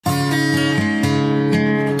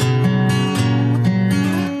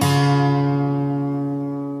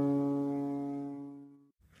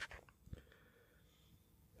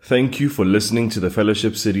Thank you for listening to the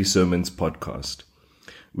Fellowship City Sermons podcast.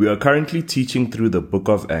 We are currently teaching through the book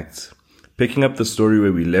of Acts, picking up the story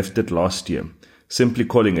where we left it last year, simply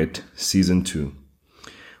calling it Season 2.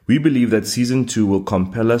 We believe that Season 2 will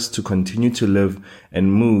compel us to continue to live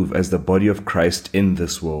and move as the body of Christ in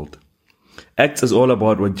this world. Acts is all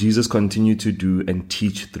about what Jesus continued to do and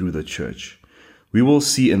teach through the church. We will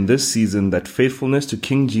see in this season that faithfulness to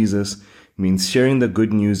King Jesus means sharing the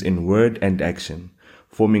good news in word and action,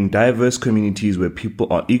 forming diverse communities where people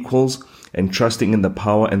are equals and trusting in the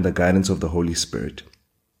power and the guidance of the Holy Spirit.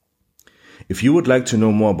 If you would like to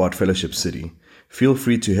know more about Fellowship City, feel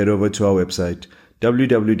free to head over to our website,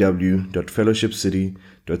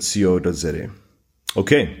 www.fellowshipcity.co.za.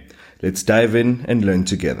 Okay, let's dive in and learn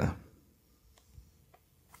together.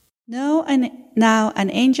 Now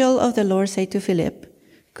an angel of the Lord said to Philip,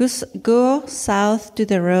 Go south to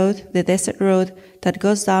the desert road that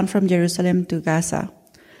goes down from Jerusalem to Gaza.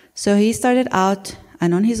 So he started out,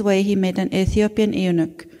 and on his way he met an Ethiopian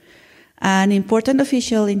eunuch, an important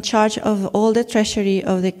official in charge of all the treasury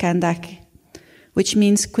of the Kandake, which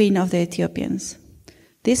means Queen of the Ethiopians.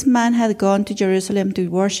 This man had gone to Jerusalem to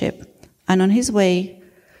worship, and on his way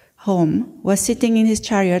home was sitting in his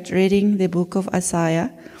chariot reading the book of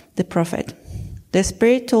Isaiah the prophet. The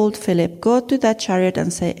Spirit told Philip, Go to that chariot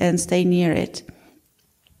and stay near it.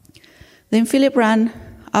 Then Philip ran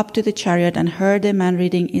up to the chariot and heard the man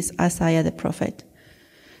reading Isaiah the prophet.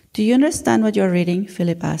 Do you understand what you're reading?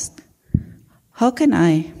 Philip asked. How can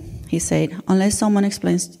I, he said, unless someone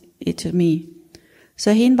explains it to me?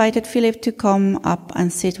 So he invited Philip to come up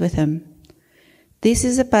and sit with him. This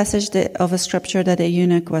is a passage of a scripture that the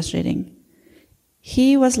eunuch was reading.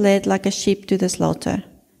 He was led like a sheep to the slaughter,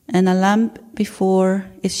 and a lamb before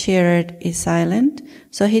its shearer is silent,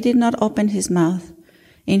 so he did not open his mouth.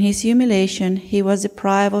 In his humiliation he was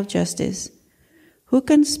deprived of justice. Who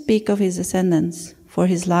can speak of his descendants? For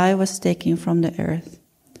his life was taken from the earth.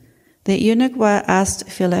 The eunuch asked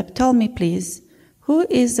Philip, Tell me, please, who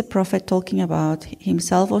is the prophet talking about,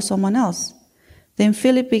 himself or someone else? Then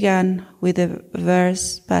Philip began with a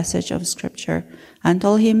passage of scripture and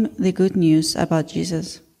told him the good news about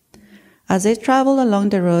Jesus. As they traveled along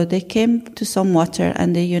the road, they came to some water,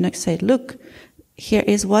 and the eunuch said, Look, here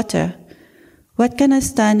is water. What can I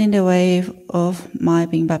stand in the way of my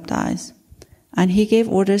being baptized? And he gave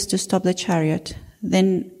orders to stop the chariot.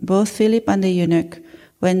 Then both Philip and the eunuch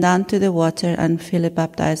went down to the water, and Philip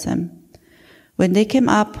baptized them. When they came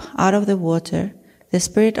up out of the water, the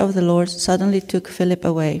Spirit of the Lord suddenly took Philip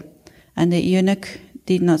away, and the eunuch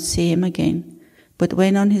did not see him again, but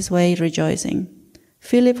went on his way rejoicing.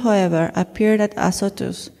 Philip, however, appeared at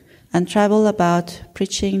Azotus and traveled about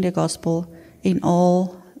preaching the gospel in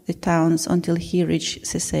all the towns until he reached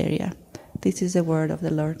Caesarea. This is the word of the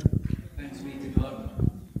Lord. Thanks be to God.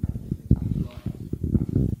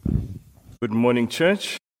 Good morning,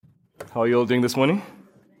 church. How are you all doing this morning?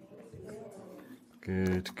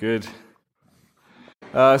 Good.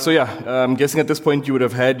 I'm guessing at this point you would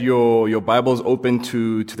have had your Bibles open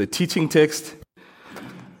to the teaching text.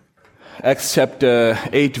 Acts chapter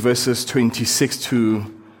 8, verses 26 to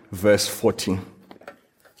verse 14.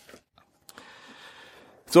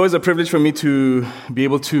 It's always a privilege for me to be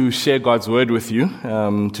able to share God's word with you,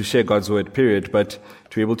 to share God's word, period, but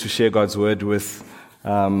to be able to share God's word with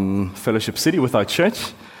Fellowship City, with our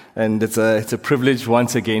church. And it's a privilege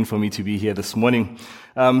once again for me to be here this morning.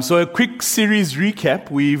 So a quick series recap.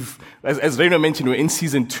 As Reina mentioned, we're in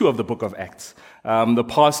season 2 of the book of Acts. The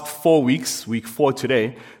past 4 weeks, week 4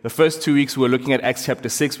 today, the first 2 weeks we were looking at Acts chapter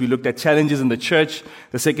 6. We looked at challenges in the church.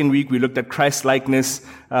 The second week we looked at Christ-likeness.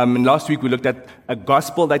 And last week we looked at a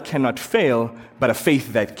gospel that cannot fail, but a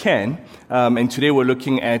faith that can. And today we're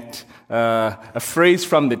looking at a phrase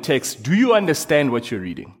from the text, do you understand what you're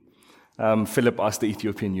reading? Philip asked the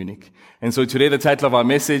Ethiopian eunuch. And so today the title of our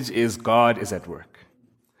message is God is at work.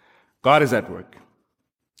 God is at work.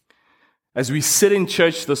 As we sit in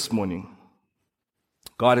church this morning,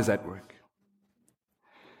 God is at work.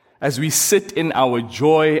 As we sit in our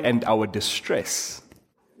joy and our distress,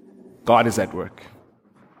 God is at work.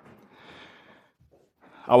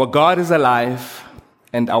 Our God is alive,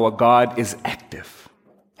 and our God is active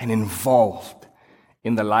and involved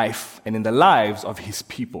in the life and in the lives of His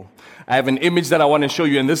people. I have an image that I want to show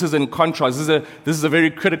you, and this is in contrast. This is a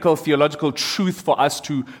very critical theological truth for us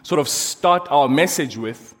to sort of start our message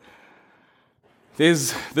with.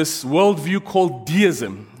 There's this worldview called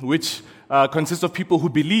deism, which consists of people who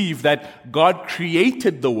believe that God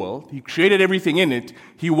created the world. He created everything in it.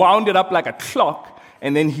 He wound it up like a clock,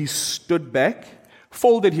 and then He stood back,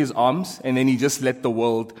 folded His arms, and then He just let the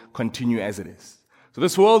world continue as it is. So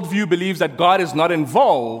this worldview believes that God is not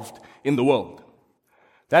involved in the world.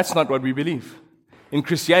 That's not what we believe. In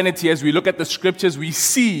Christianity, as we look at the scriptures, we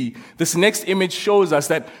see this next image shows us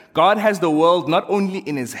that God has the world not only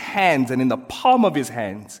in his hands and in the palm of his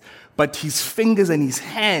hands, but his fingers and his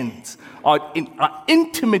hands are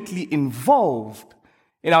intimately involved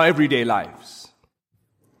in our everyday lives.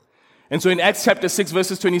 And so in Acts chapter 6,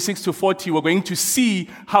 verses 26 to 40, we're going to see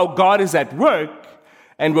how God is at work,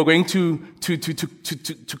 and we're going to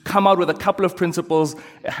come out with a couple of principles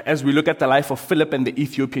as we look at the life of Philip and the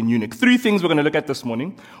Ethiopian eunuch. 3 things we're going to look at this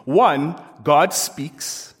morning. 1, God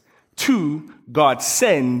speaks. 2, God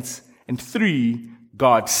sends. And 3,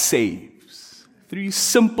 God saves. 3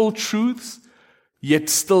 simple truths, yet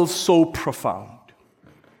still so profound.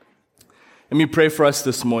 Let me pray for us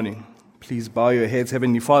this morning. Please bow your heads.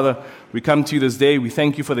 Heavenly Father, we come to you this day. We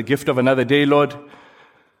thank you for the gift of another day, Lord.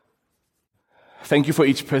 Thank you for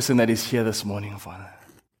each person that is here this morning, Father.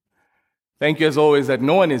 Thank you, as always, that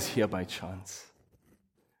no one is here by chance.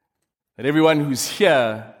 That everyone who's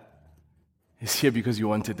here is here because you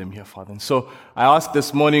wanted them here, Father. And so I ask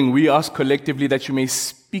this morning, we ask collectively that you may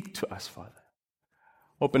speak to us, Father.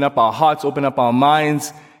 Open up our hearts, open up our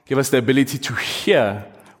minds, give us the ability to hear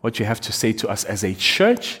what you have to say to us as a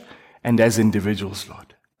church and as individuals,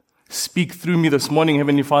 Lord. Speak through me this morning,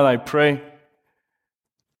 Heavenly Father, I pray.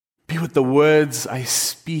 Be with the words I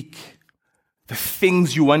speak, the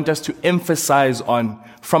things you want us to emphasize on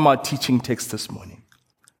from our teaching text this morning.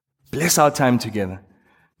 Bless our time together.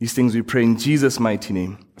 These things we pray in Jesus' mighty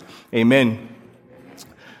name. Amen.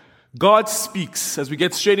 God speaks. As we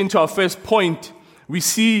get straight into our first point, we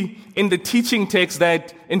see in the teaching text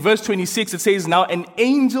that in verse 26 it says, "Now an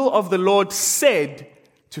angel of the Lord said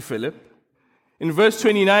to Philip." In verse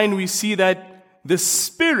 29 we see that the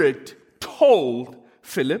Spirit told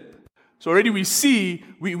Philip. So already we see,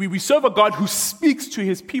 we serve a God who speaks to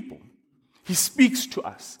his people. He speaks to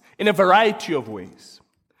us in a variety of ways.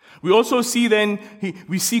 We also see then,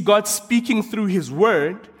 we see God speaking through his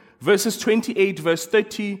word, verses 28, verse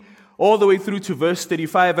 30, all the way through to verse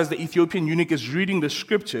 35 as the Ethiopian eunuch is reading the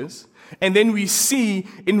scriptures. And then we see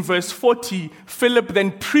in verse 40, Philip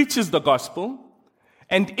then preaches the gospel.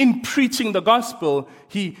 And in preaching the gospel,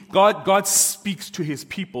 God speaks to his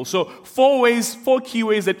people. So 4 key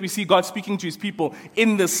ways that we see God speaking to his people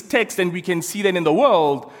in this text, and we can see that in the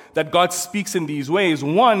world, that God speaks in these ways.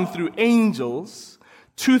 1, through angels.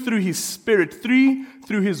 2, through his Spirit. 3,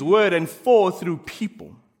 through his word. And 4, through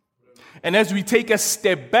people. And as we take a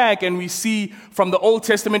step back and we see from the Old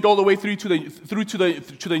Testament all the way through to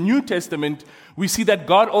the New Testament, we see that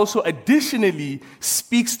God also additionally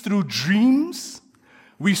speaks through dreams.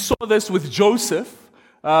 We saw this with Joseph,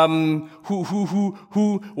 who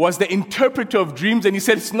was the interpreter of dreams, and he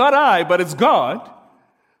said, "It's not I, but it's God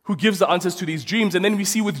who gives the answers to these dreams." And then we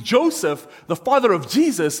see with Joseph, the father of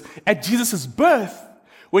Jesus, at Jesus' birth,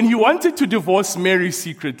 when he wanted to divorce Mary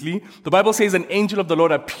secretly, the Bible says an angel of the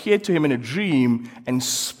Lord appeared to him in a dream and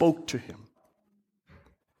spoke to him.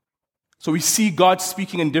 So we see God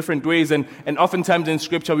speaking in different ways, and oftentimes in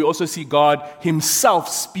Scripture we also see God himself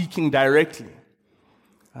speaking directly.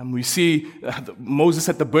 We see Moses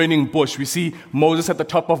at the burning bush. We see Moses at the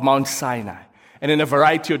top of Mount Sinai, and in a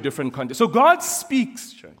variety of different contexts. So God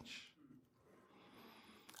speaks, church.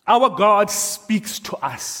 Our God speaks to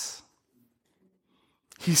us.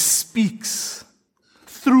 He speaks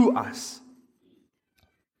through us.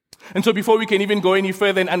 And so before we can even go any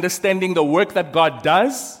further in understanding the work that God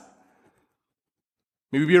does,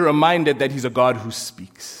 may we be reminded that he's a God who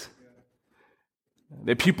speaks.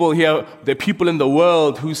 There are people here, there are people in the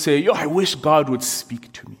world who say, I wish God would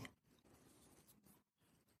speak to me.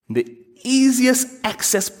 The easiest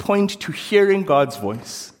access point to hearing God's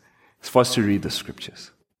voice is for us to read the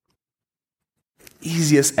scriptures.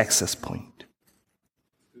 Easiest access point.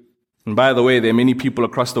 And by the way, there are many people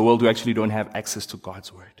across the world who actually don't have access to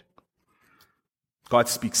God's word. God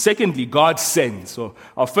speaks. Secondly, God sends. So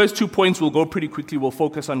our first 2 points will go pretty quickly. We'll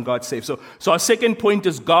focus on God saves. So our second point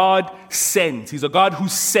is God sends. He's a God who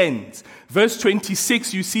sends. Verse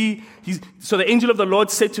 26, you see, so the angel of the Lord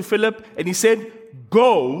said to Philip, and he said,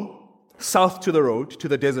 "Go south to the road, to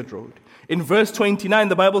the desert road." In verse 29,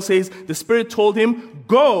 the Bible says, the Spirit told him,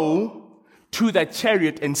 "Go to that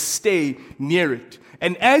chariot and stay near it."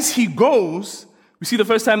 And as he goes, we see the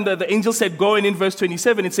first time that the angel said go, and in verse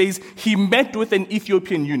 27 it says he met with an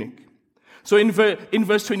Ethiopian eunuch. So in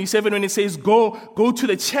verse 27 when it says go to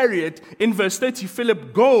the chariot, in verse 30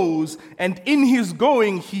 Philip goes, and in his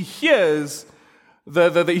going he hears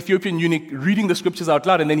the Ethiopian eunuch reading the scriptures out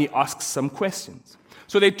loud, and then he asks some questions.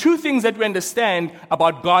 So there are 2 things that we understand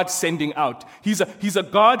about God sending out. He's a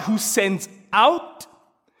God who sends out,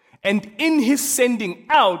 and in his sending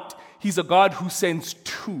out, he's a God who sends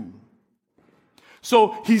to.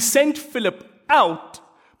 So he sent Philip out,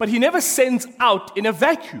 but he never sends out in a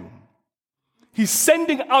vacuum. He's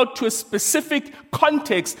sending out to a specific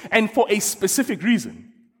context and for a specific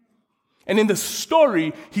reason. And in the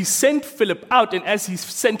story, he sent Philip out, and as he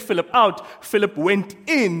sent Philip out, Philip went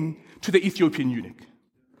in to the Ethiopian eunuch.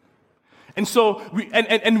 And so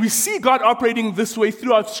we see God operating this way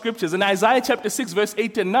throughout scriptures. In Isaiah chapter 6, verse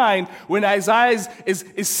 8 and 9, when Isaiah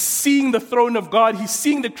is seeing the throne of God, he's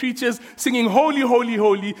seeing the creatures singing, "Holy, holy,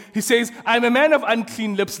 holy." He says, "I'm a man of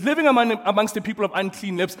unclean lips, living amongst the people of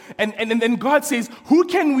unclean lips." And then God says, "Who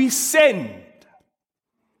can we send?"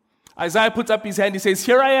 Isaiah puts up his hand, he says,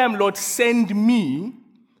 "Here I am, Lord, send me."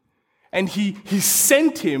 And he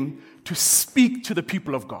sent him to speak to the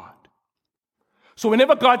people of God. So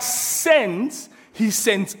whenever God sends, he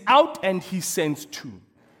sends out and he sends to.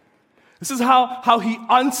 This is how he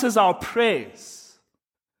answers our prayers.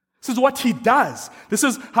 This is what he does. This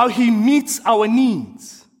is how he meets our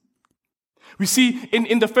needs. We see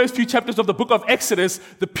in the first few chapters of the book of Exodus,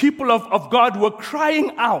 the people of God were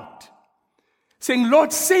crying out, saying,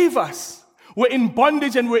 "Lord, save us. We're in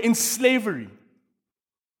bondage and we're in slavery."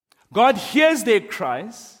 God hears their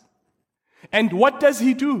cries, and what does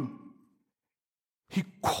he do? He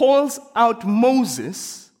calls out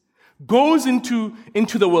Moses, goes into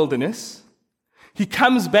the wilderness. He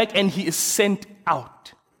comes back and he is sent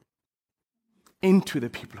out into the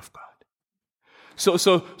people of God. So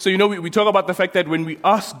we talk about the fact that when we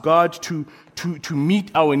ask God to meet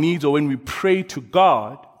our needs, or when we pray to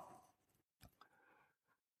God,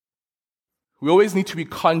 we always need to be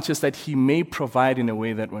conscious that he may provide in a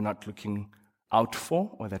way that we're not looking out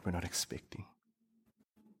for or that we're not expecting.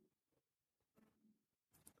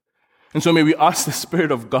 And so may we ask the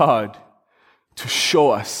Spirit of God to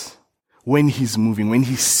show us when he's moving, when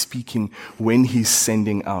he's speaking, when he's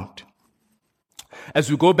sending out.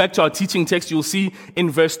 As we go back to our teaching text, you'll see in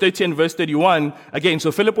verse 30 and verse 31, again,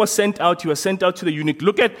 so Philip was sent out, he was sent out to the eunuch.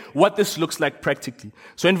 Look at what this looks like practically.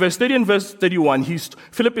 So in verse 30 and verse 31,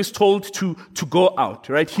 Philip is told to go out,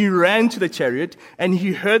 right? He ran to the chariot and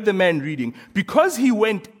he heard the man reading. Because he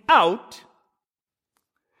went out,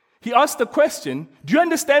 he asked the question, "Do you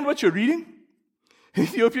understand what you're reading?" The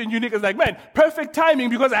Ethiopian eunuch is like, "Man, perfect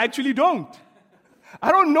timing because I actually don't.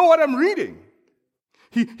 I don't know what I'm reading."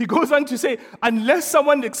 He goes on to say, "Unless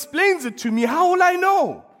someone explains it to me, how will I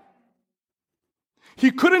know?"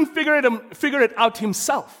 He couldn't figure it out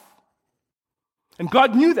himself. And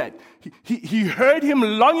God knew that. He heard him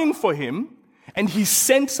longing for him, and he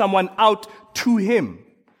sent someone out to him.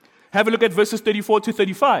 Have a look at verses 34 to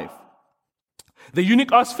 35. The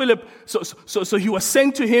eunuch asked Philip, so he was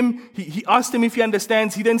sent to him. He asked him if he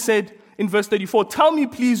understands. He then said in verse 34, "Tell me,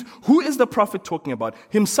 please, who is the prophet talking about,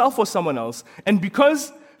 himself or someone else?" And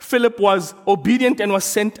because Philip was obedient and was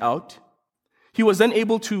sent out, he was then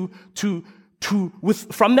able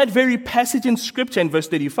from that very passage in Scripture in verse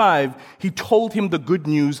 35, he told him the good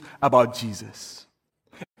news about Jesus.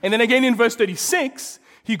 And then again in verse 36,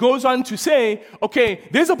 he goes on to say, "Okay,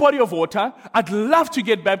 there's a body of water. I'd love to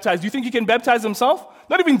get baptized." Do you think he can baptize himself?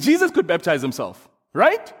 Not even Jesus could baptize himself,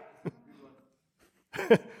 right?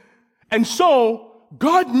 And so,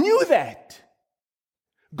 God knew that.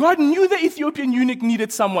 God knew the Ethiopian eunuch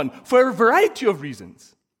needed someone for a variety of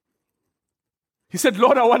reasons. He said,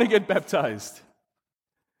 "Lord, I want to get baptized."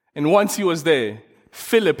 And once he was there,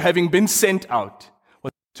 Philip, having been sent out,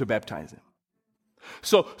 was to baptize him.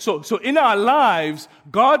 So in our lives,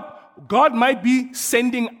 God might be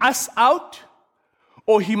sending us out,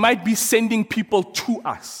 or he might be sending people to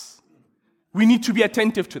us. We need to be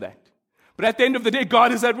attentive to that. But at the end of the day,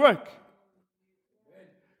 God is at work.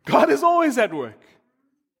 God is always at work.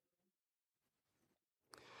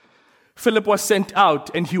 Philip was sent out,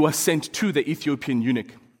 and he was sent to the Ethiopian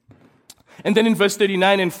eunuch. And then in verse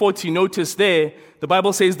 39 and 40, notice there, the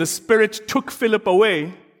Bible says the Spirit took Philip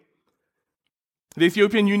away. The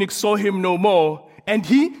Ethiopian eunuch saw him no more, and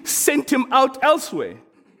he sent him out elsewhere.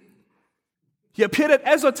 He appeared at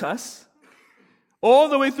Azotus, all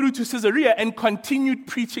the way through to Caesarea, and continued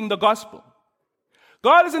preaching the gospel.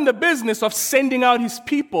 God is in the business of sending out his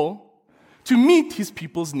people to meet his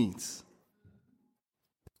people's needs.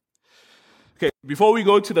 Okay, before we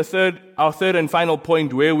go to our third and final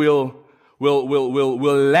point where we'll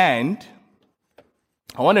land,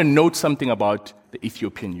 I want to note something about the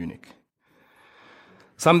Ethiopian eunuch.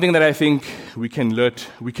 Something that I think we can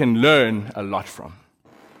learn a lot from.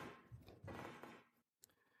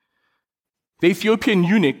 The Ethiopian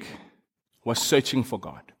eunuch was searching for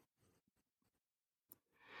God.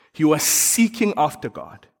 He was seeking after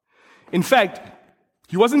God. In fact,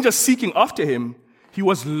 he wasn't just seeking after him, he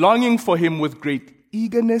was longing for him with great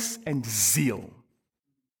eagerness and zeal.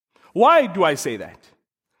 Why do I say that?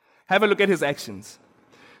 Have a look at his actions.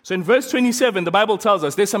 So in verse 27, the Bible tells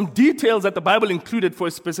us, there's some details that the Bible included for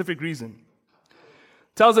a specific reason.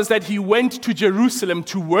 It tells us that he went to Jerusalem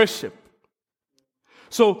to worship.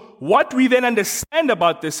 So what we then understand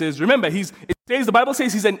about this is, remember, the Bible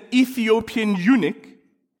says he's an Ethiopian eunuch,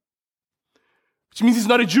 which means he's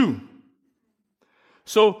not a Jew.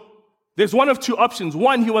 So there's one of two options.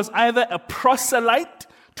 One, he was either a proselyte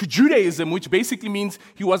to Judaism, which basically means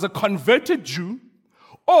he was a converted Jew,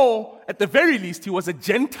 or at the very least, he was a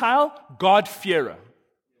Gentile God-fearer.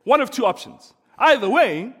 One of two options. Either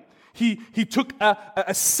way, he took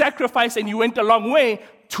a sacrifice and he went a long way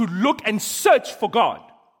to look and search for God.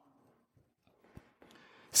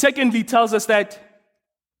 Secondly, tells us that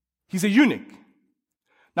he's a eunuch.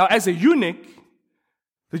 Now, as a eunuch,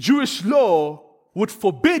 the Jewish law would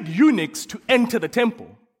forbid eunuchs to enter the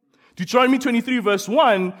temple. Deuteronomy 23 verse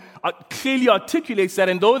 1 clearly articulates that,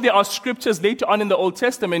 and though there are scriptures later on in the Old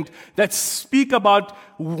Testament that speak about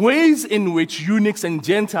ways in which eunuchs and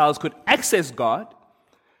Gentiles could access God,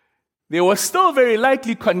 there was still very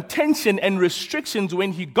likely contention and restrictions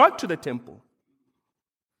when he got to the temple.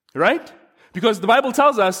 Right? Because the Bible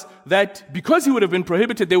tells us that because he would have been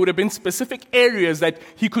prohibited, there would have been specific areas that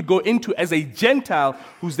he could go into as a Gentile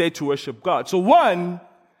who's there to worship God. So one,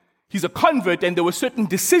 he's a convert, and there were certain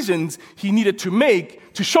decisions he needed to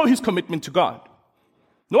make to show his commitment to God.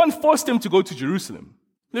 No one forced him to go to Jerusalem.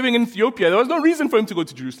 Living in Ethiopia, there was no reason for him to go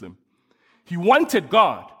to Jerusalem. He wanted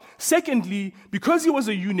God. Secondly, because he was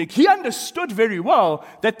a eunuch, he understood very well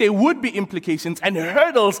that there would be implications and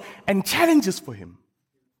hurdles and challenges for him.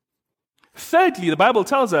 Thirdly, the Bible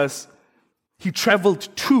tells us he traveled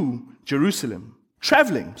to Jerusalem.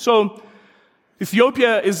 Traveling. So,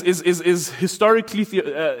 Ethiopia is historically,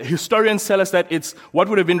 historians tell us that it's what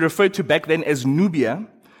would have been referred to back then as Nubia,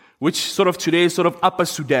 which sort of today is sort of Upper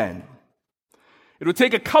Sudan. It would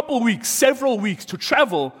take a couple weeks, several weeks to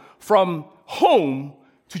travel from home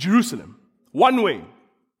to Jerusalem. One way.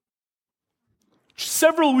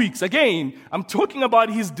 Several weeks. Again, I'm talking about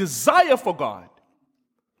his desire for God.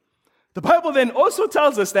 The Bible then also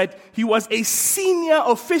tells us that he was a senior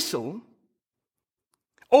official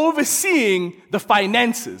overseeing the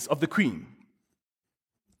finances of the queen.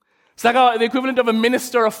 It's like the equivalent of a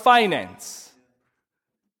minister of finance.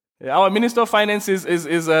 Our minister of finance is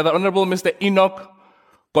the Honorable Mr. Enoch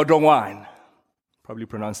Godongwan. Probably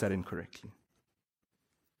pronounced that incorrectly.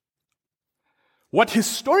 What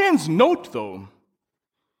historians note, though,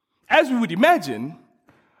 as we would imagine,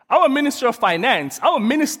 our minister of finance, our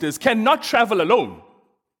ministers cannot travel alone.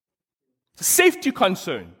 It's a safety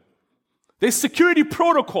concern. There's security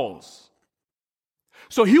protocols.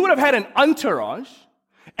 So he would have had an entourage,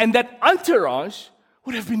 and that entourage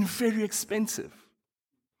would have been very expensive.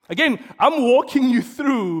 Again, I'm walking you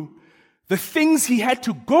through the things he had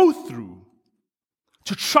to go through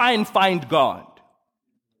to try and find God.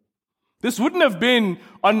 This wouldn't have been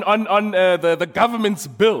on the government's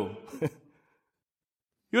bill.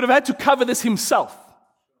 He would have had to cover this himself.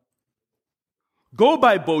 Go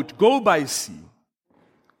by boat, go by sea.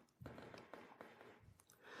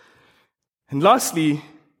 And lastly,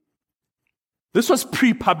 this was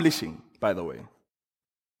pre-publishing, by the way.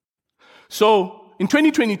 So, in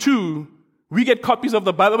 2022, we get copies of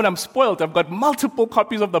the Bible, and I'm spoiled. I've got multiple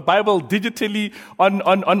copies of the Bible digitally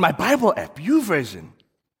on my Bible app, YouVersion.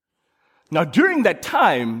 Now, during that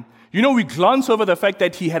time, we glance over the fact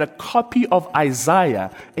that he had a copy of Isaiah,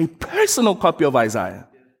 a personal copy of Isaiah.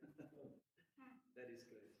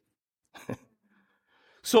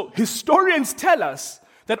 So historians tell us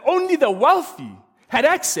that only the wealthy had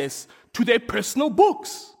access to their personal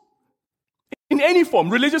books, in any form,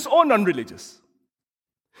 religious or non-religious.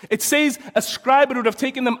 It says a scribe, it would have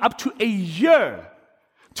taken them up to a year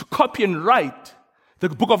to copy and write the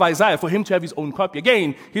book of Isaiah for him to have his own copy.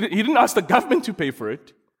 Again, he didn't ask the government to pay for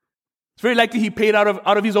it. It's very likely he paid out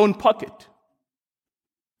of his own pocket.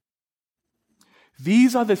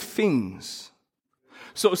 These are the things.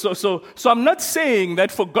 So I'm not saying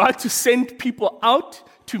that for God to send people out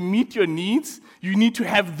to meet your needs, you need to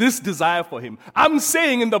have this desire for him. I'm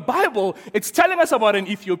saying in the Bible, it's telling us about an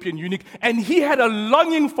Ethiopian eunuch, and he had a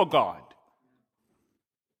longing for God.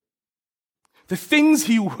 The things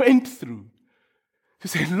he went through. To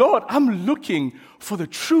say, Lord, I'm looking for the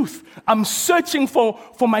truth. I'm searching for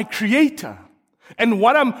my Creator. And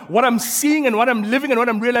what I'm seeing and what I'm living and what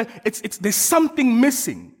I'm realizing, there's something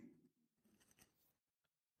missing.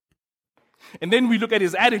 And then we look at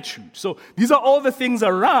his attitude. So these are all the things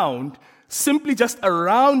around simply just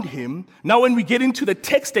around him. Now, when we get into the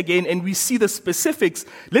text again and we see the specifics,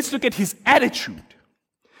 let's look at his attitude.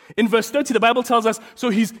 In verse 30, the Bible tells us, so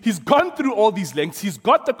he's gone through all these lengths. He's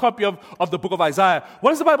got the copy of the book of Isaiah.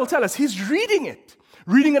 What does the Bible tell us? He's reading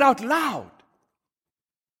it out loud.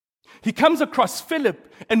 He comes across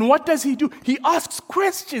Philip, and what does he do? He asks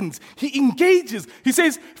questions. He engages. He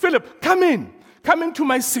says, Philip, come into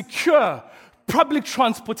my secure public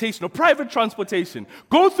transportation or private transportation.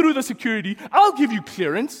 Go through the security. I'll give you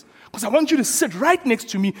clearance because I want you to sit right next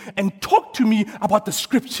to me and talk to me about the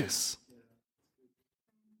scriptures.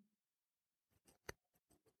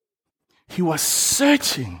 He was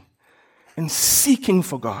searching and seeking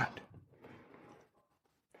for God.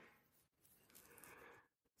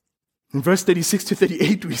 In verse 36 to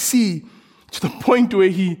 38, we see to the point where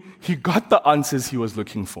he got the answers he was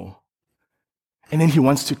looking for. And then he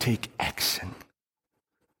wants to take action.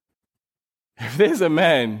 If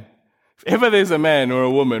ever there's a man or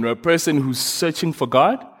a woman or a person who's searching for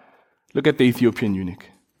God, look at the Ethiopian eunuch.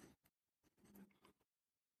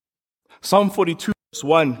 Psalm 42, verse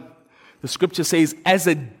 1. The scripture says, as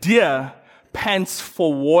a deer pants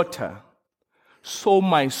for water, so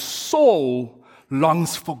my soul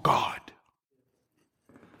longs for God.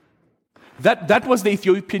 That was the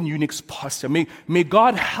Ethiopian eunuch's posture. May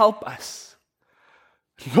God help us.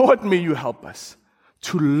 Lord, may you help us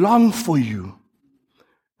to long for you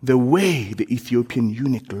the way the Ethiopian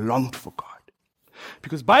eunuch longed for God.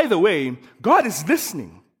 Because, by the way, God is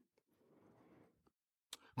listening.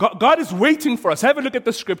 God is waiting for us. Have a look at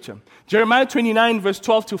the scripture. Jeremiah 29, verse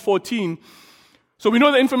 12 to 14. So we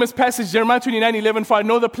know the infamous passage, Jeremiah 29:11, for I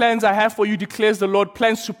know the plans I have for you, declares the Lord,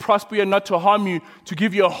 plans to prosper you and not to harm you, to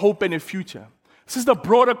give you a hope and a future. This is the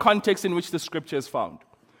broader context in which the scripture is found.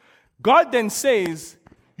 God then says,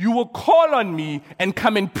 you will call on me and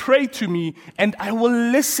come and pray to me, and I will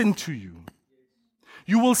listen to you.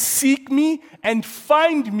 You will seek me and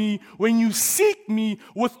find me when you seek me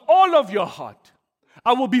with all of your heart.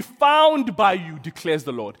 I will be found by you, declares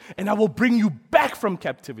the Lord, and I will bring you back from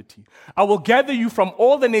captivity. I will gather you from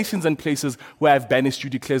all the nations and places where I've banished you,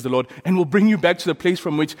 declares the Lord, and will bring you back to the place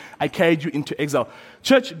from which I carried you into exile.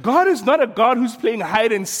 Church, God is not a God who's playing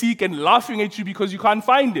hide and seek and laughing at you because you can't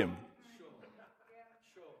find him.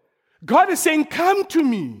 God is saying, come to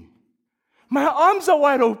me. My arms are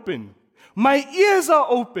wide open. My ears are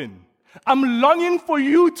open. I'm longing for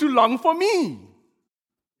you to long for me.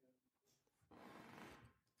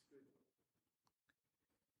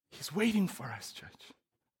 He's waiting for us, church.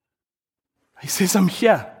 He says, I'm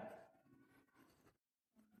here.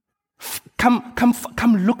 Come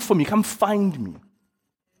look for me. Come find me.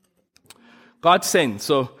 God sends.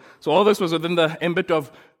 So all this was within the ambit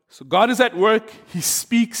of, so God is at work, he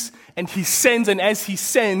speaks, and he sends, and as he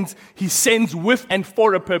sends with and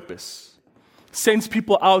for a purpose. Sends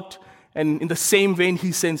people out, and in the same vein,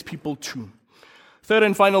 he sends people too. Third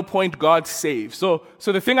and final point, God saves. So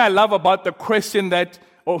the thing I love about the question that,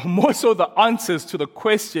 or more so the answers to the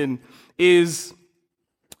question is,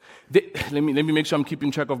 let me make sure I'm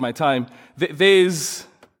keeping track of my time. There's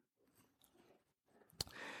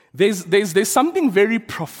something very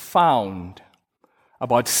profound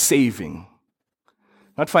about saving.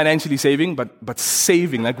 Not financially saving, but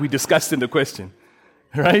saving, like we discussed in the question.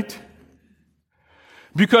 Right?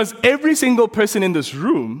 Because every single person in this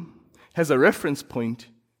room has a reference point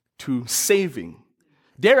to saving.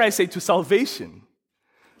 Dare I say, to salvation.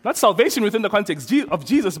 Not salvation within the context of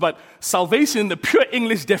Jesus, but salvation in the pure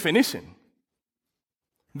English definition.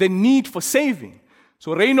 The need for saving.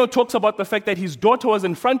 So Reno talks about the fact that his daughter was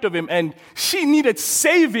in front of him and she needed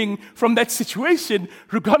saving from that situation,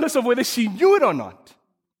 regardless of whether she knew it or not.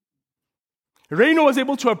 Reno was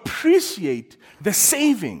able to appreciate the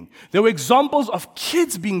saving. There were examples of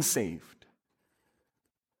kids being saved.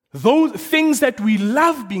 Those things that we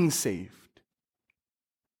love being saved.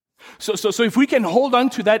 So if we can hold on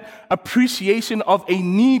to that appreciation of a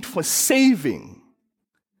need for saving,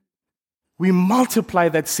 we multiply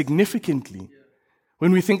that significantly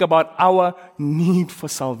when we think about our need for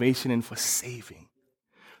salvation and for saving.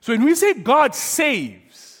 So when we say God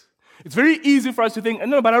saves, it's very easy for us to think,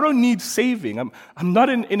 no, but I don't need saving. I'm not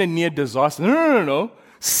in a near disaster. No.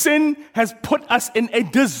 Sin has put us in a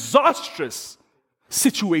disastrous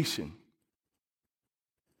situation.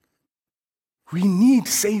 We need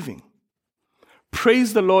saving.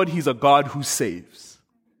 Praise the Lord, he's a God who saves.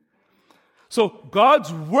 So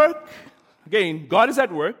God's work, again, God is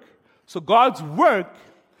at work. So God's work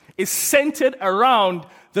is centered around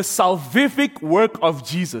the salvific work of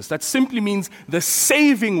Jesus. That simply means the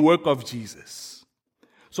saving work of Jesus.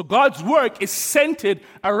 So God's work is centered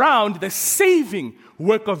around the saving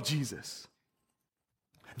work of Jesus.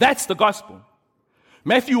 That's the gospel.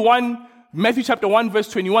 Matthew chapter 1, verse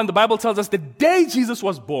 21, the Bible tells us the day Jesus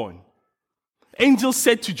was born, angels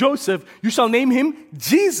said to Joseph, "You shall name him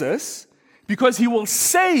Jesus, because he will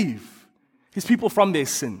save his people from their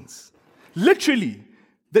sins." Literally,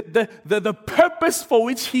 the purpose for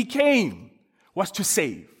which he came was to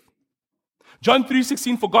save. John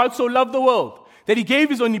 3:16, "For God so loved the world that he gave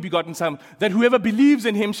his only begotten Son, that whoever believes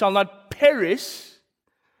in him shall not perish,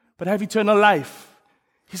 but have eternal life."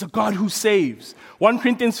 He's a God who saves. 1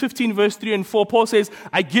 Corinthians 15, verse 3 and 4, Paul says,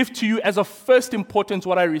 "I give to you as of first importance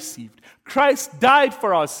what I received. Christ died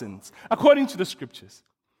for our sins, according to the Scriptures.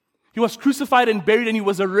 He was crucified and buried, and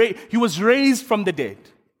he was raised from the dead."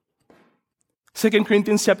 2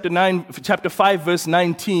 Corinthians chapter 5, verse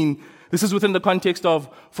 19, this is within the context of,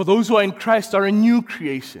 "For those who are in Christ are a new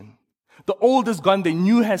creation. The old is gone, the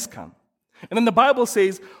new has come." And then the Bible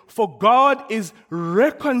says, "For God is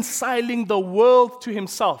reconciling the world to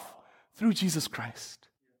himself through Jesus Christ."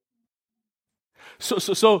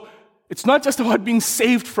 So it's not just about being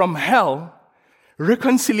saved from hell.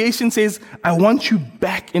 Reconciliation says, I want you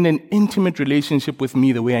back in an intimate relationship with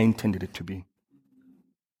me the way I intended it to be.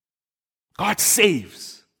 God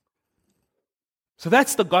saves. So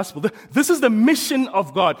that's the gospel. This is the mission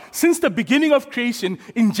of God. Since the beginning of creation,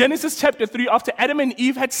 in Genesis chapter 3, after Adam and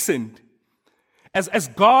Eve had sinned, as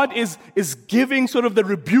God is giving sort of the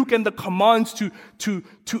rebuke and the commands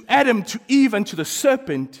to Adam, to Eve, and to the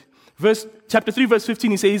serpent, chapter 3, verse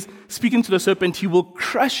 15, he says, speaking to the serpent, "He will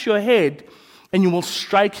crush your head and you will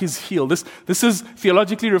strike his heel." This is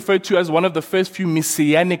theologically referred to as one of the first few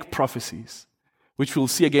messianic prophecies, which we'll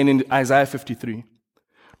see again in Isaiah 53,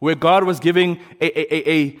 where God was giving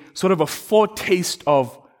a sort of a foretaste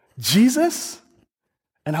of Jesus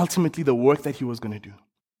and ultimately the work that he was going to do.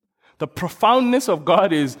 The profoundness of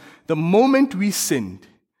God is the moment we sinned,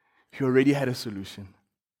 he already had a solution.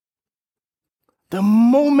 The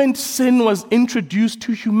moment sin was introduced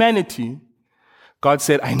to humanity, God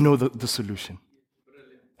said, "I know the solution."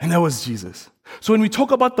 And that was Jesus. So when we talk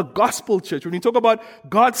about the gospel, church, when we talk about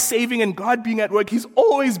God saving and God being at work, he's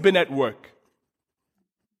always been at work.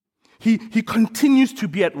 He continues to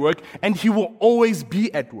be at work, and he will always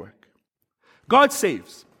be at work. God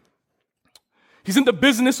saves. He's in the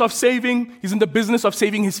business of saving. He's in the business of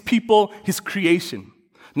saving his people, his creation.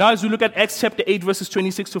 Now, as we look at Acts chapter 8, verses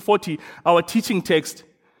 26 to 40, our teaching text,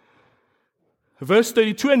 verse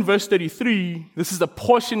 32 and verse 33, this is the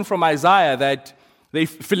portion from Isaiah that the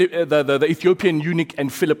Ethiopian eunuch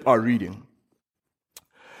and Philip are reading.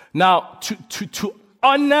 Now, to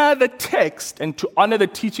honor the text and to honor the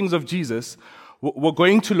teachings of Jesus, we're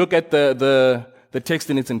going to look at the text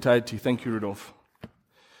in its entirety. Thank you, Rudolph.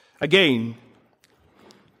 Again,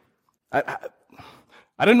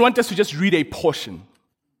 I don't want us to just read a portion.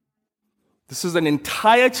 This is an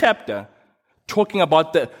entire chapter talking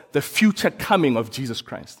about the future coming of Jesus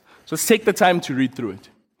Christ. So let's take the time to read through it.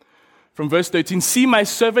 From verse 13, "See, my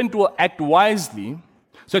servant will act wisely."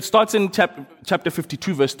 So it starts in chapter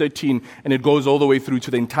 52, verse 13, and it goes all the way through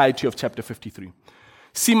to the entirety of chapter 53.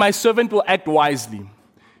 "See, my servant will act wisely.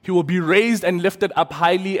 He will be raised and lifted up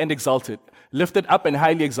highly and exalted. Lifted up and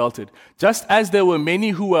highly exalted. Just as there were many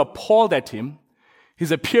who were appalled at him,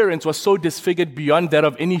 his appearance was so disfigured beyond that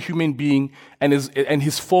of any human being, and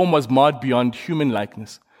his form was marred beyond human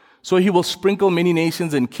likeness. So he will sprinkle many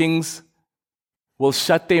nations, and kings will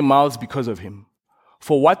shut their mouths because of him.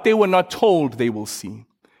 For what they were not told, they will see,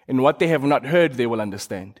 and what they have not heard, they will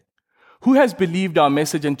understand. Who has believed our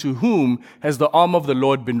message, and to whom has the arm of the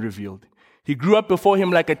Lord been revealed? He grew up before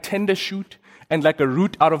him like a tender shoot, and like a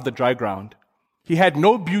root out of the dry ground. He had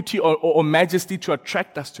no beauty or majesty to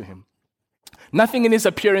attract us to him. Nothing in his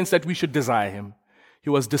appearance that we should desire him. He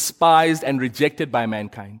was despised and rejected by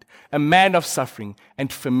mankind, a man of suffering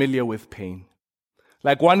and familiar with pain.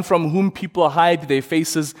 Like one from whom people hide their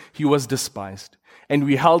faces, he was despised, and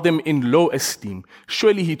we held him in low esteem.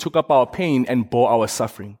 Surely he took up our pain and bore our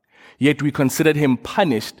suffering. Yet we considered him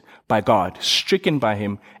punished by God, stricken by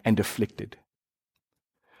him and afflicted.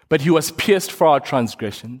 But he was pierced for our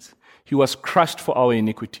transgressions. He was crushed for our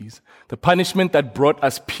iniquities. The punishment that brought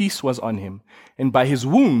us peace was on him, and by his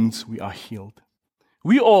wounds we are healed.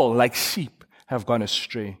 We all, like sheep, have gone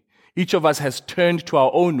astray. Each of us has turned to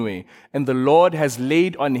our own way, and the Lord has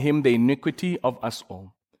laid on him the iniquity of us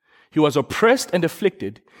all. He was oppressed and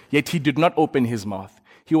afflicted, yet he did not open his mouth.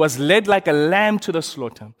 He was led like a lamb to the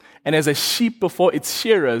slaughter, and as a sheep before its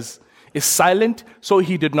shearers is silent, so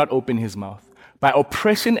he did not open his mouth. By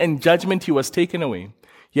oppression and judgment he was taken away.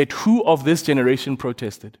 Yet who of this generation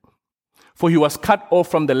protested? For he was cut off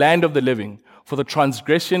from the land of the living. For the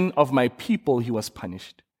transgression of my people he was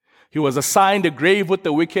punished. He was assigned a grave with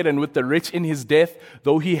the wicked and with the rich in his death,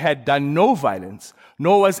 though he had done no violence,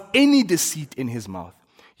 nor was any deceit in his mouth.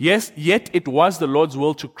 Yes, yet it was the Lord's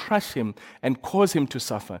will to crush him and cause him to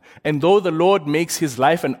suffer. And though the Lord makes his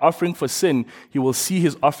life an offering for sin, he will see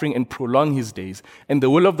his offering and prolong his days, and the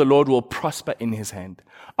will of the Lord will prosper in his hand.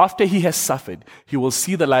 After he has suffered, he will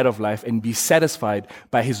see the light of life and be satisfied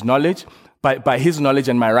by his knowledge. By his knowledge,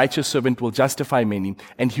 and my righteous servant will justify many,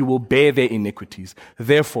 and he will bear their iniquities.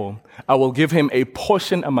 Therefore, I will give him a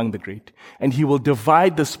portion among the great, and he will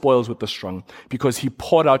divide the spoils with the strong, because he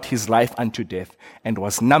poured out his life unto death, and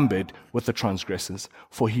was numbered with the transgressors.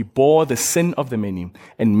 For he bore the sin of the many,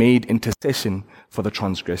 and made intercession for the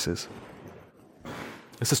transgressors.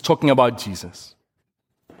 This is talking about Jesus.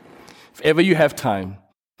 If ever you have time,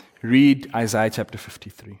 read Isaiah chapter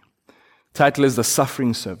 53. Title is The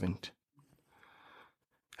Suffering Servant.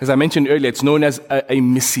 As I mentioned earlier, it's known as a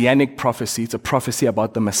messianic prophecy. It's a prophecy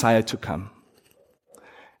about the Messiah to come.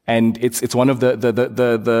 And it's one of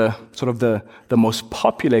the most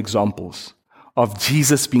popular examples of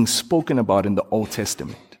Jesus being spoken about in the Old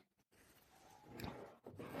Testament.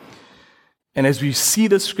 And as we see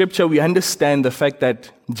the scripture, we understand the fact that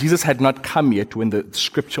Jesus had not come yet when the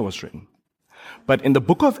scripture was written. But in the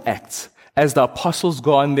book of Acts, as the apostles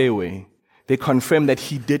go on their way, they confirm that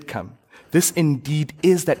he did come. This indeed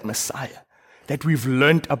is that Messiah that we've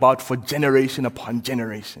learned about for generation upon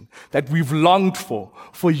generation, that we've longed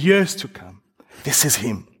for years to come. This is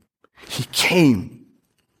him. He came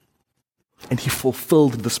and he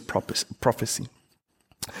fulfilled this prophecy.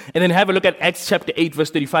 And then have a look at Acts chapter 8,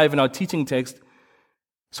 verse 35 in our teaching text.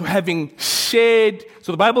 So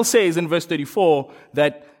the Bible says in verse 34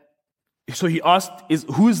 that so he asked,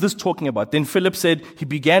 who is this talking about? Then Philip said, he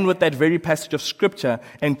began with that very passage of scripture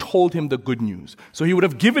and told him the good news. So he would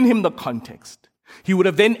have given him the context. He would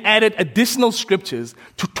have then added additional scriptures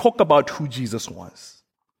to talk about who Jesus was.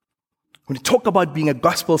 When we talk about being a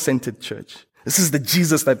gospel-centered church, this is the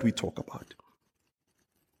Jesus that we talk about.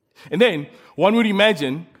 And then one would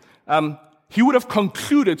imagine he would have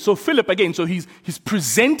concluded. So Philip, again, so he's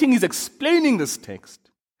presenting, he's explaining this text.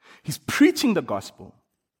 He's preaching the gospel.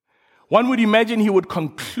 One would imagine he would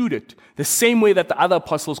conclude it the same way that the other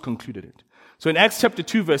apostles concluded it. So in Acts chapter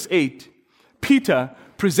 2, verse 8, Peter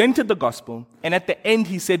presented the gospel, and at the end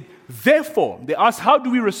he said, therefore, they asked, how do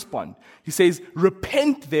we respond? He says,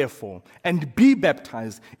 repent therefore, and be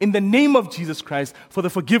baptized in the name of Jesus Christ for the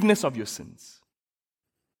forgiveness of your sins.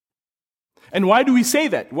 And why do we say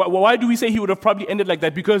that? Why do we say he would have probably ended like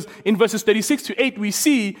that? Because in verses 36 to 8, we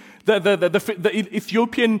see the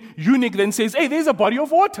Ethiopian eunuch then says, hey, there's a body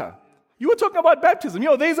of water. You were talking about baptism.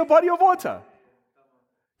 There's a body of water.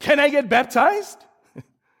 Can I get baptized?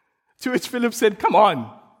 To which Philip said, come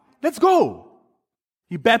on, let's go.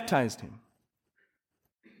 He baptized him.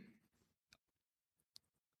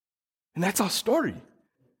 And that's our story.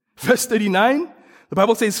 Verse 39, the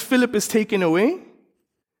Bible says Philip is taken away.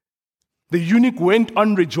 The eunuch went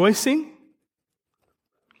on rejoicing.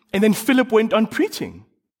 And then Philip went on preaching.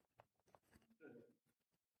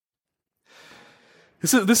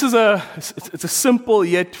 It's a simple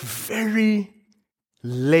yet very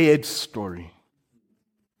layered story.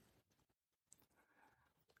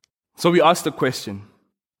 So we ask the question,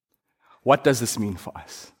 what does this mean for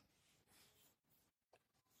us?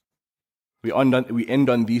 We end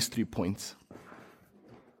on these 3 points.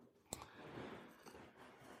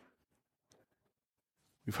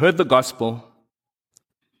 We've heard the gospel.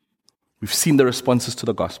 We've seen the responses to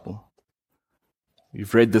the gospel.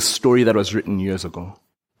 We've read this story that was written years ago.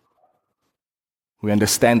 We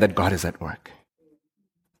understand that God is at work.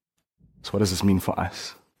 So what does this mean for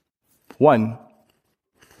us? 1,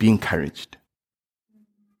 be encouraged.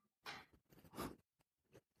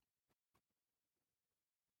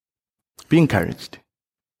 Be encouraged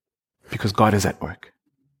because God is at work.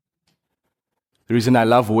 The reason I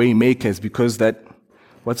love Waymaker is because that,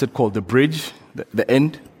 what's it called? The bridge, the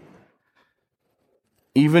end.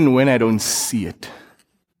 Even when I don't see it,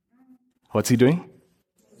 what's he doing?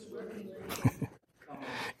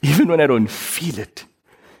 Even when I don't feel it,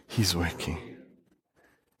 he's working.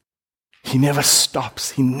 He never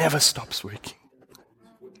stops. He never stops working.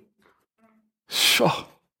 Sure.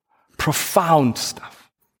 Profound stuff.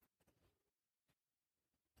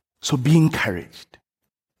 So be encouraged.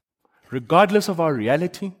 Regardless of our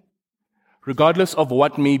reality, regardless of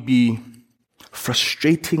what may be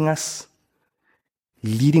frustrating us,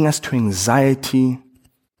 leading us to anxiety,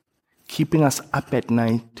 keeping us up at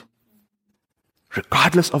night,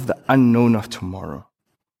 regardless of the unknown of tomorrow,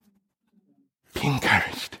 be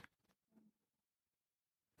encouraged.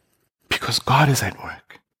 Because God is at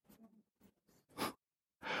work.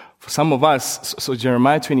 For some of us, so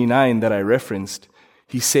Jeremiah 29 that I referenced,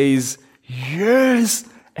 he says, years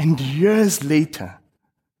and years later,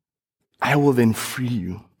 I will then free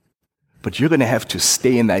you. But you're going to have to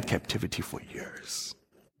stay in that captivity for years.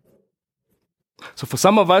 So for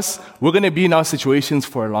some of us, we're going to be in our situations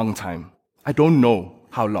for a long time. I don't know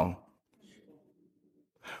how long.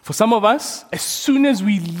 For some of us, as soon as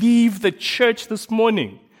we leave the church this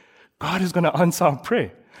morning, God is going to answer our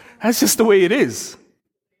prayer. That's just the way it is.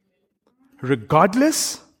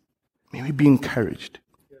 Regardless, may we be encouraged.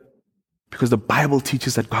 Because the Bible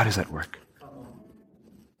teaches that God is at work.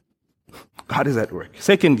 God is at work.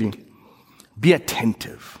 Secondly, be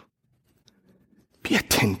attentive. Be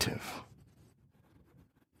attentive.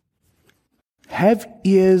 Have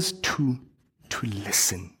ears to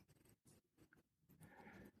listen.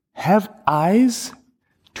 Have eyes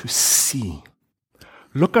to see.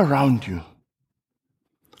 Look around you.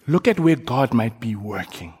 Look at where God might be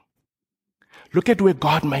working. Look at where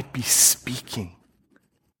God might be speaking.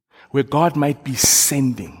 Where God might be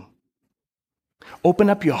sending. Open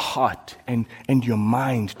up your heart and your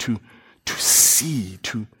mind to see,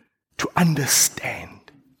 to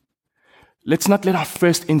understand. Let's not let our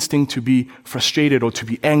first instinct to be frustrated or to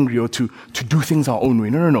be angry or to do things our own way.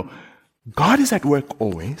 No. God is at work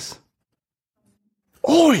always.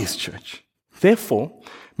 Always, church. Therefore,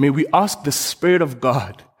 may we ask the Spirit of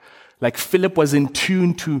God, like Philip was in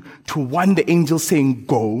tune to one, the angel saying,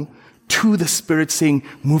 go, to the Spirit saying,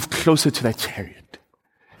 move closer to that chariot.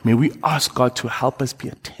 May we ask God to help us be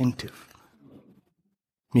attentive.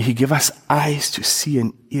 May He give us eyes to see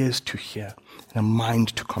and ears to hear and a mind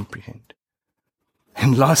to comprehend.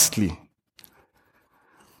 And lastly,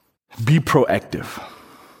 be proactive.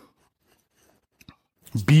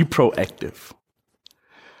 Be proactive.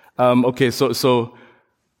 Okay, so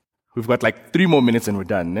we've got like 3 more minutes and we're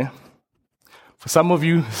done. Eh? For some of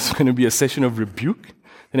you, it's going to be a session of rebuke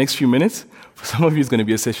the next few minutes. For some of you, it's going to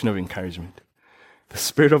be a session of encouragement. The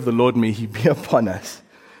Spirit of the Lord, may He be upon us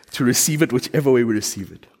to receive it whichever way we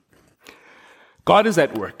receive it. God is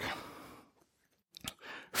at work.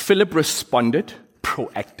 Philip responded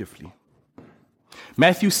proactively.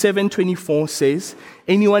 Matthew 7:24 says,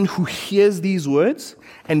 anyone who hears these words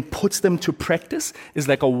and puts them to practice is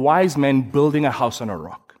like a wise man building a house on a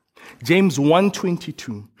rock. James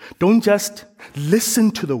 1:22, don't just listen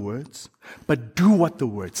to the words, but do what the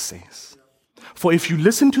word says. For if you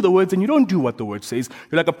listen to the words and you don't do what the word says,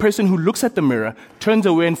 you're like a person who looks at the mirror, turns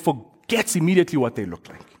away and forgets immediately what they look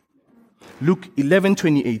like. Luke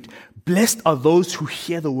 11:28, blessed are those who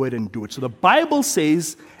hear the word and do it. So the Bible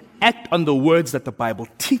says, act on the words that the Bible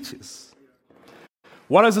teaches.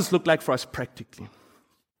 What does this look like for us practically?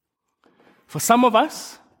 For some of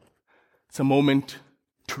us, it's a moment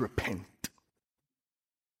to repent.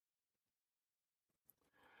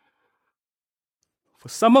 For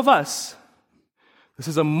some of us, this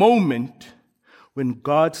is a moment when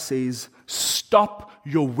God says, stop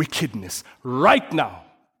your wickedness right now.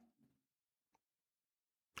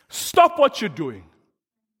 Stop what you're doing.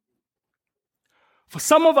 For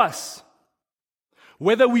some of us,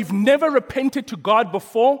 whether we've never repented to God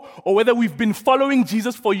before or whether we've been following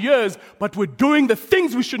Jesus for years, but we're doing the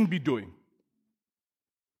things we shouldn't be doing,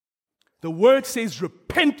 the word says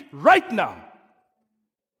repent right now.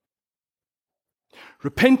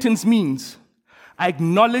 Repentance means I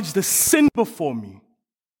acknowledge the sin before me.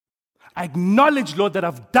 I acknowledge, Lord, that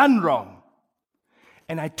I've done wrong.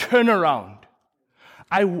 And I turn around.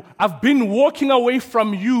 I've been walking away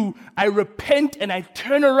from you. I repent and I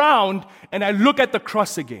turn around and I look at the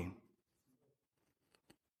cross again.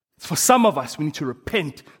 For some of us, we need to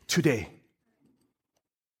repent today.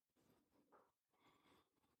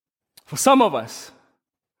 For some of us,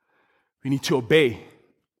 we need to obey.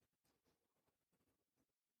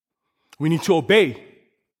 We need to obey.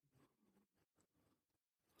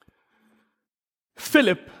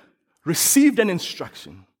 Philip received an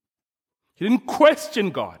instruction. He didn't question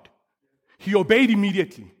God. He obeyed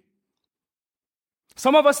immediately.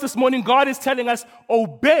 Some of us this morning, God is telling us,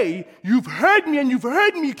 obey. You've heard me and you've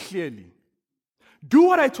heard me clearly. Do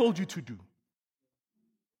what I told you to do.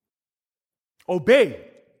 Obey.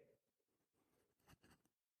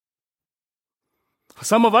 For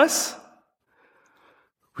some of us,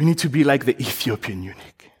 we need to be like the Ethiopian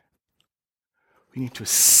eunuch. We need to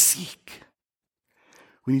seek.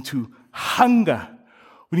 We need to hunger.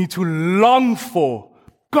 We need to long for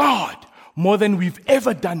God more than we've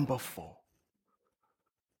ever done before.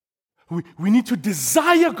 We need to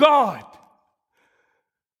desire God.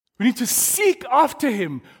 We need to seek after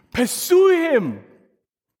Him, pursue Him,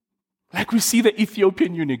 like we see the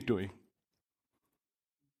Ethiopian eunuch doing.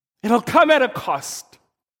 It'll come at a cost.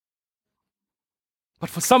 But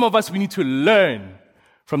for some of us, we need to learn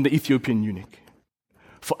from the Ethiopian eunuch.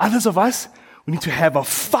 For others of us, we need to have a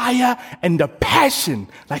fire and a passion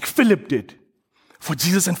like Philip did for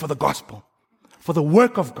Jesus and for the gospel, for the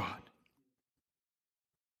work of God.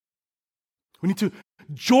 We need to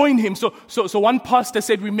join him. So one pastor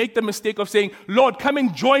said, we make the mistake of saying, Lord, come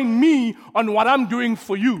and join me on what I'm doing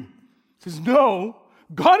for you. He says, no,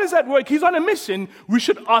 God is at work. He's on a mission. We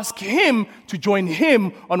should ask him to join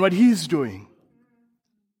him on what he's doing.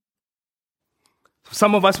 For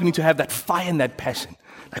some of us, we need to have that fire and that passion,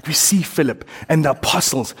 like we see Philip and the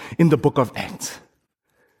apostles in the book of Acts.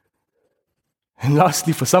 And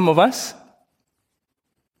lastly, for some of us,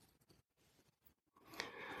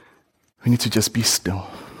 we need to just be still.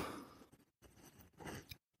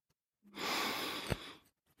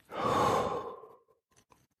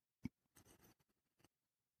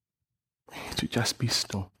 We need to just be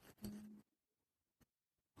still.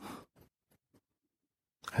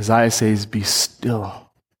 Isaiah says, be still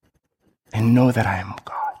and know that I am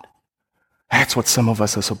God. That's what some of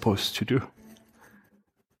us are supposed to do.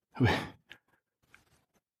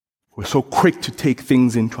 We're so quick to take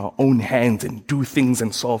things into our own hands and do things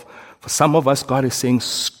and solve. For some of us, God is saying,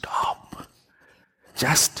 stop.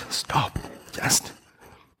 Just stop. Just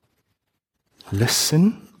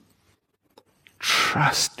listen,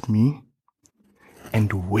 trust me,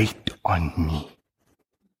 and wait on me.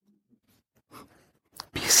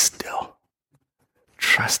 Be still.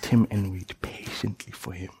 Trust him and wait patiently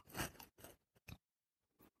for him.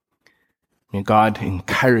 May God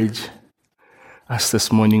encourage us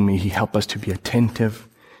this morning. May he help us to be attentive.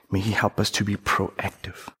 May he help us to be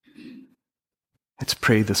proactive. Let's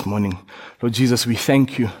pray this morning. Lord Jesus, we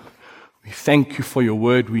thank you. We thank you for your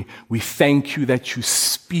word. We thank you that you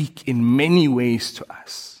speak in many ways to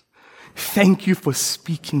us. Thank you for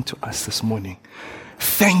speaking to us this morning.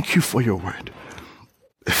 Thank you for your word.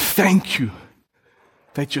 Thank you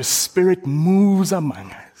that your spirit moves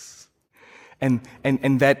among us. And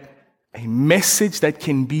that a message that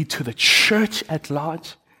can be to the church at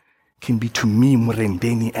large can be to me,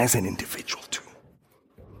 Murendeni, as an individual too.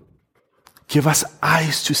 Give us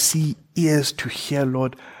eyes to see, ears to hear,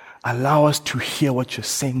 Lord. Allow us to hear what you're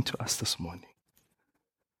saying to us this morning.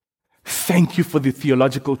 Thank you for the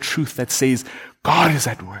theological truth that says God is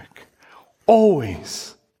at work.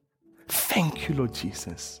 Always. Thank you, Lord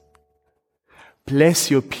Jesus.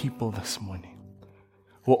 Bless your people this morning.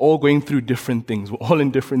 We're all going through different things. We're all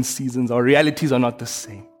in different seasons. Our realities are not the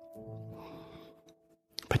same.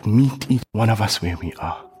 But meet each one of us where we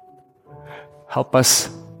are. Help us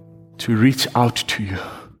to reach out to you.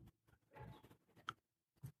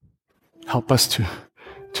 Help us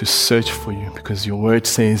to search for you, because your word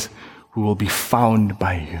says we will be found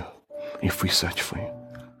by you if we search for you.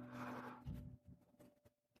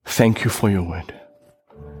 Thank you for your word.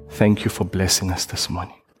 Thank you for blessing us this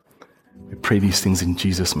morning. We pray these things in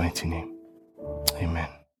Jesus' mighty name. Amen.